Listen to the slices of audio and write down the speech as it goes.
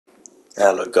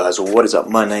Hello guys, well what is up?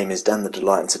 My name is Dan the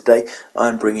Delight and today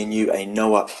I'm bringing you a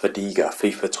Noah Fadiga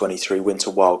FIFA 23 Winter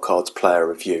Wildcards player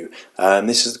review.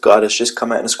 This is the guy that's just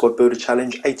come out in a squad builder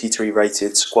challenge, 83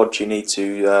 rated squad you need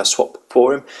to swap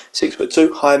for him.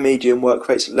 6'2", high medium work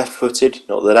rates, left footed,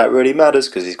 not that that really matters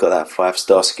because he's got that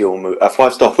 5-star skill move,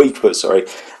 5-star weak foot, sorry.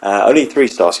 Only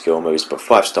 3-star skill moves but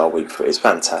 5-star weak foot is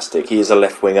fantastic. He is a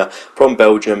left winger from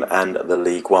Belgium and the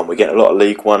League One. We get a lot of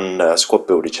League One squad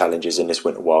builder challenges in this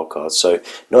Winter Wildcard. So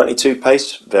 92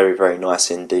 pace, very very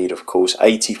nice indeed. Of course,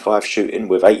 85 shooting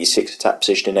with 86 attack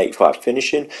positioning, 85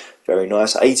 finishing, very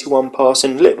nice. 81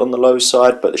 passing, little on the low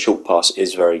side, but the short pass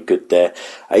is very good there.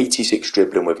 86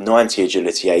 dribbling with 90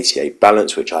 agility, 88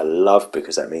 balance, which I love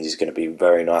because that means he's going to be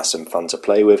very nice and fun to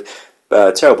play with.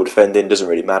 Terrible defending, doesn't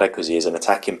really matter because he is an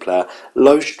attacking player.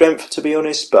 Low strength, to be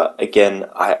honest, but again,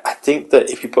 I think that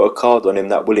if you put a card on him,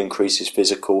 that will increase his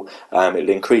physical, it'll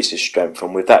increase his strength,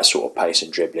 and with that sort of pace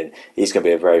and dribbling, he's going to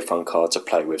be a very fun card to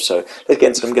play with. So let's get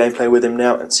into some gameplay with him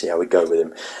now and see how we go with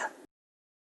him.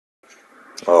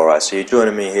 Alright, so you're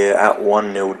joining me here at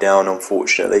 1-0 down,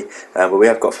 unfortunately, but we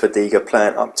have got Fadiga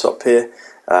playing up top here.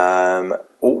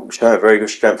 Showing very good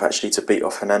strength actually to beat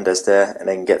off Hernandez there, and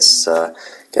then gets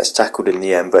tackled in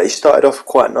the end. But he started off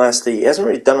quite nicely. He hasn't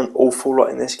really done an awful lot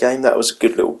in this game. That was a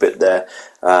good little bit there,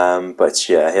 but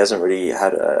yeah, he hasn't really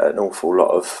had an awful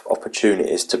lot of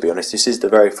opportunities, to be honest. This is the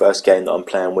very first game that I'm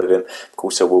playing with him. Of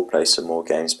course, I will play some more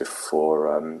games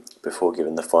before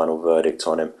giving the final verdict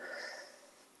on him.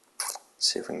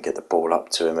 See if we can get the ball up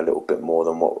to him a little bit more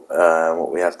than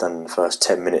what we have done in the first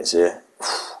 10 minutes here.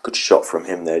 Good shot from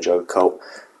him there, Joe Colt.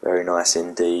 Very nice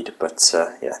indeed, but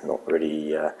yeah, not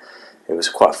really. It was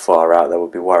quite far out. That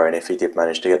would be worrying if he did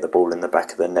manage to get the ball in the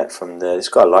back of the net from there. This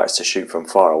guy likes to shoot from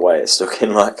far away, it's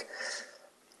looking like.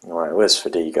 Right, where's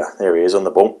Fadiga? There he is on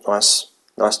the ball.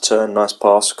 Nice turn, nice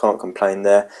pass. Can't complain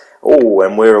there. Oh,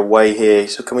 and we're away here.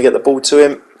 So can we get the ball to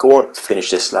him? Go on, finish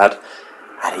this lad.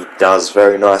 And he does,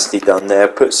 very nicely done there,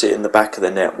 puts it in the back of the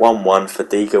net, 1-1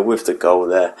 Fadiga with the goal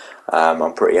there.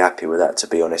 I'm pretty happy with that, to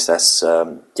be honest. That's,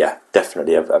 yeah,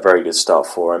 definitely a very good start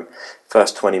for him.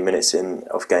 First 20 minutes in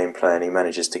of gameplay and he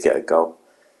manages to get a goal.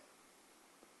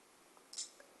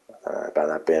 I don't know about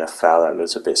that being a foul, that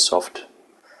looks a bit soft.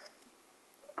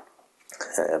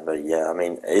 But yeah, I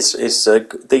mean, it's a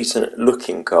decent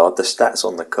looking card. The stats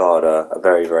on the card are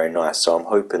very, very nice, so I'm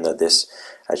hoping that this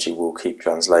actually will keep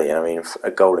translating. I mean,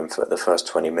 a goal in the first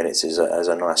 20 minutes is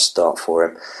a nice start for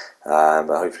him,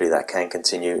 but hopefully that can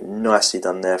continue. Nicely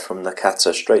done there from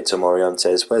Nakata, straight to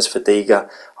Morientes. Where's Fadiga?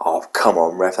 Oh, come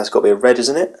on, ref, that's got to be a red,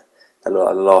 isn't it? That looked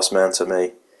like the last man to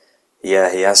me.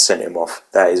 Yeah, he has sent him off.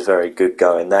 That is very good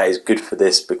going. That is good for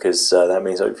this because that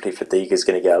means hopefully Fadiga is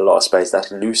going to get a lot of space.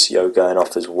 That's Lucio going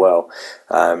off as well.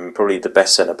 Probably the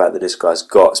best centre-back that this guy's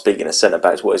got. Speaking of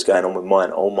centre-backs, what is going on with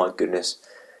mine? Oh my goodness.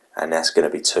 And that's going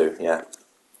to be 2, yeah.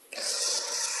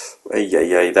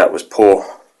 Yeah, that was poor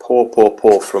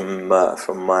from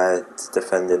my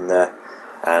defending there.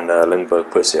 And Lundberg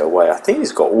puts it away. I think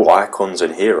he's got all icons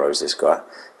and heroes, this guy.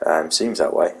 Seems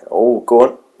that way. Oh, go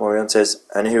on. Morientes,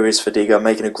 and here is Fadiga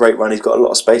making a great run. He's got a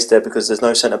lot of space there because there's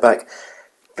no centre back.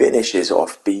 Finishes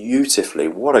off beautifully.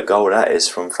 What a goal that is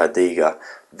from Fadiga.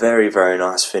 Very, very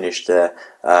nice finish there.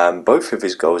 Both of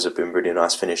his goals have been really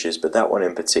nice finishes, but that one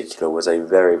in particular was a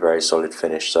very, very solid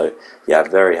finish. So yeah,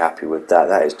 very happy with that.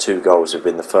 That is 2 goals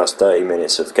within the first 30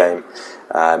 minutes of game,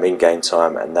 in game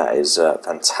time, and that is a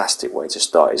fantastic way to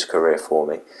start his career for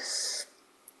me.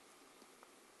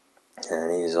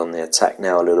 And he's on the attack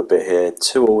now a little bit here.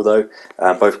 2-2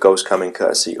 though. Both goals coming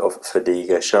courtesy of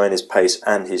Fadiga, showing his pace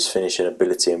and his finishing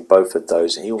ability in both of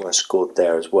those. He almost scored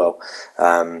there as well.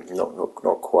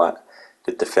 Not quite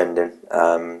good defending.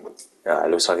 It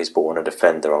looks like he's brought on a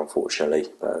defender, unfortunately.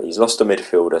 He's lost a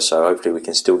midfielder, so hopefully we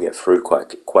can still get through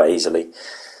quite easily.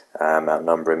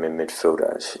 Outnumber him in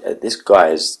midfield. This guy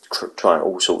is trying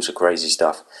all sorts of crazy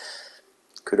stuff.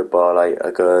 Koulibaly,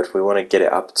 Agurd. We want to get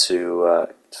it up to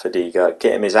Fadiga.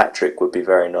 Get him his hat-trick would be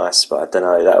very nice, but I don't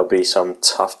know, that would be some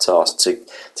tough task to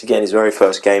get in his very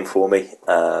first game for me.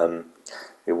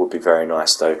 It would be very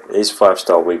nice though. His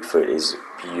 5-star weak foot is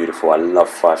beautiful. I love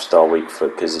 5-star weak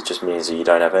foot because it just means that you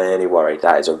don't have any worry.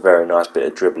 That is a very nice bit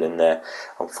of dribbling there.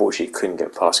 Unfortunately, couldn't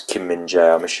get past Kim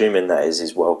Min-jae. I'm assuming that is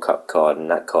his World Cup card,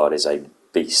 and that card is a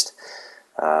beast.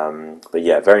 But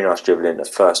yeah, very nice dribbling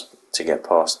at first to get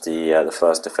past the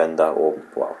first defender, or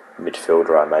well,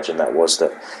 midfielder I imagine that was,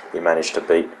 that he managed to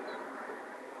beat.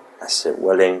 That's it,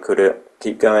 well in, could it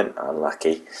keep going?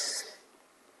 Unlucky.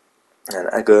 And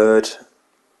Agurd,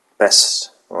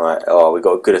 best. Right, oh, we've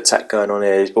got a good attack going on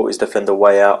here. He's brought his defender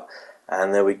way out,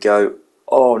 and there we go.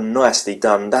 Oh, nicely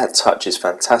done. That touch is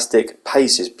fantastic.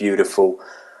 Pace is beautiful.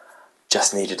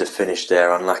 Just needed to finish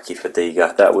there. Unlucky for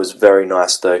Fadiga. That was very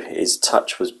nice though. His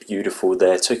touch was beautiful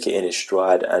there. Took it in his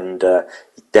stride, and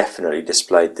he definitely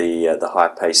displayed the high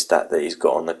pace stat that he's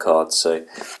got on the card. So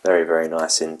very, very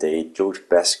nice indeed. George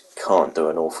Best can't do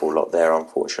an awful lot there,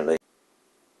 unfortunately.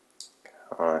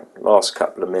 Alright, last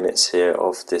couple of minutes here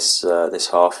of this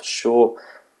this half. Sure,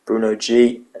 Bruno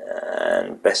G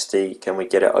and Bestie, can we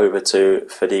get it over to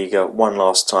Fadiga one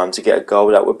last time to get a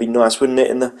goal? That would be nice, wouldn't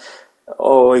it?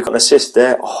 Oh, he got an assist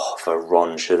there. Oh,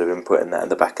 Veron should have been putting that in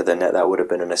the back of the net. That would have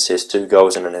been an assist. 2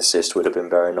 goals and an assist would have been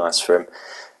very nice for him.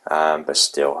 But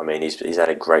still, I mean, he's had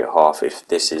a great half. If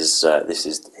this is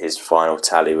his final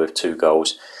tally with 2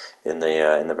 goals in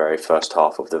the very first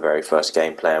half of the very first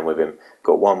game playing with him.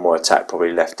 Got one more attack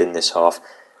probably left in this half.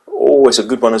 Oh, it's a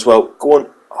good one as well. Go on.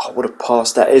 Oh, what a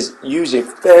pass that is. Using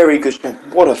very good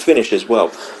strength. What a finish as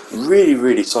well. Really,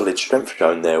 really solid strength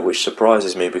shown there, which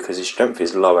surprises me because his strength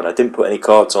is low, and I didn't put any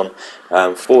cards on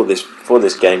for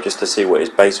this game just to see what his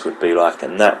base would be like,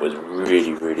 and that was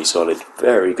really, really solid.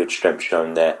 Very good strength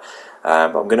shown there.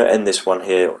 I'm going to end this one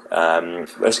here.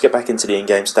 Let's get back into the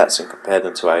in-game stats and compare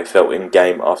them to how he felt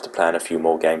in-game after playing a few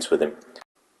more games with him.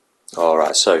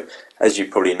 Alright, so as you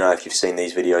probably know if you've seen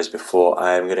these videos before,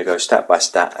 I'm going to go stat by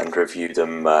stat and review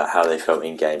them how they felt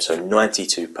in game. So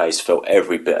 92 pace, felt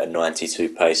every bit of 92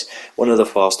 pace. One of the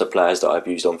faster players that I've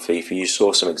used on FIFA. You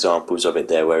saw some examples of it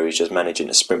there where he's just managing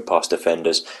to sprint past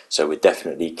defenders, so we're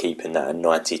definitely keeping that at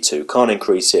 92. Can't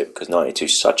increase it because 92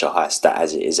 is such a high stat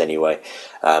as it is anyway,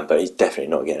 but he's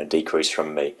definitely not getting a decrease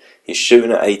from me. His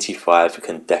shooting at 85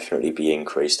 can definitely be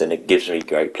increased, and it gives me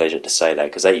great pleasure to say that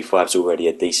because 85 is already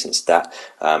a decent stat.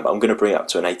 I'm going to bring it up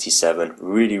to an 87.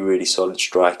 Really, really solid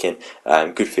striking,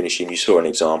 good finishing. You saw an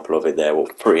example of it there, well,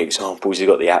 3 examples. He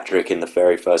got the hat-trick in the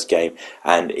very first game,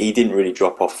 and he didn't really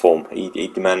drop off form.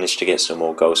 He managed to get some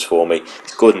more goals for me. He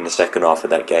scored in the second half of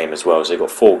that game as well, so he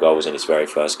got 4 goals in his very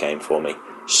first game for me.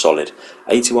 Solid.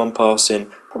 81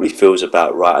 passing, probably feels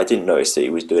about right. I didn't notice that he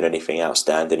was doing anything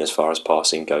outstanding as far as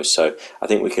passing goes, so I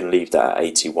think we can leave that at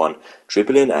 81.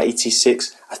 Dribbling at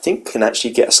 86, I think can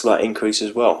actually get a slight increase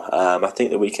as well. I think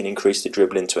that we can increase the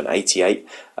dribbling to an 88.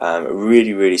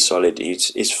 Really, really solid.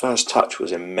 His first touch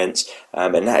was immense,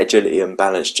 and that agility and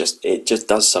balance just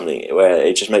does something where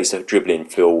it just makes the dribbling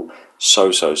feel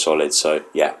so solid. So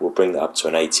yeah, we'll bring that up to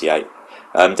an 88.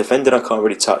 Defending I can't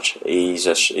really touch. He's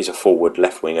a forward,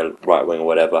 left winger, right winger,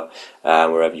 whatever,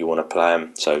 wherever you want to play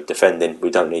him. So defending we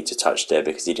don't need to touch there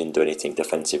because he didn't do anything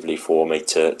defensively for me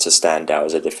to stand out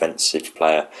as a defensive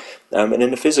player. And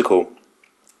in the physical,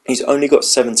 he's only got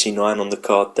 79 on the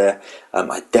card there.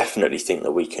 I definitely think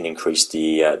that we can increase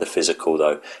the physical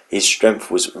though. His strength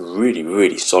was really,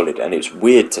 really solid, and it's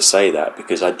weird to say that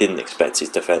because I didn't expect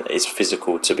his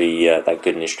physical to be that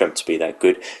good and his strength to be that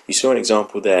good. You saw an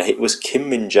example there. It was Kim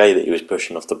Min Jae that he was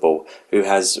pushing off the ball, who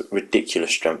has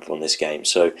ridiculous strength on this game.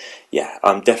 So yeah,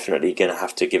 I'm definitely going to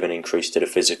have to give an increase to the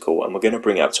physical, and we're going to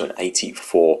bring it up to an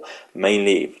 84,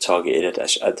 mainly targeted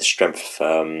at the strength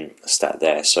stat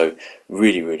there. So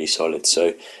really, really solid.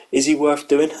 So is he worth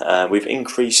doing? We've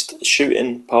increased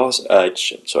shooting,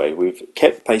 we've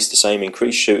kept pace the same,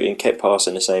 increased shooting, kept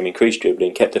passing the same, increased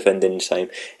dribbling, kept defending the same,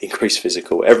 increased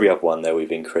physical. Every other one there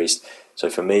we've increased.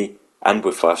 So for me, and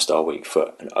with 5-star weak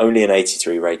foot, and only an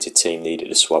 83 rated team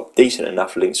needed a swap. Decent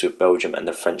enough links with Belgium and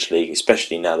the French League,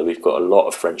 especially now that we've got a lot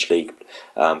of French League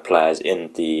players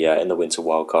in the Winter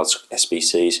Wildcard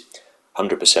SBCs.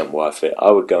 100% worth it.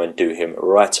 I would go and do him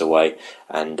right away,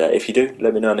 and if you do,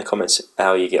 let me know in the comments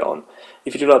how you get on.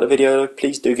 If you do like the video,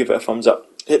 please do give it a thumbs up,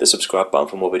 hit the subscribe button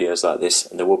for more videos like this,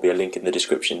 and there will be a link in the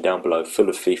description down below full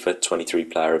of FIFA 23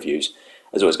 player reviews.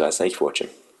 As always guys, thank you for watching.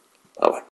 Bye bye.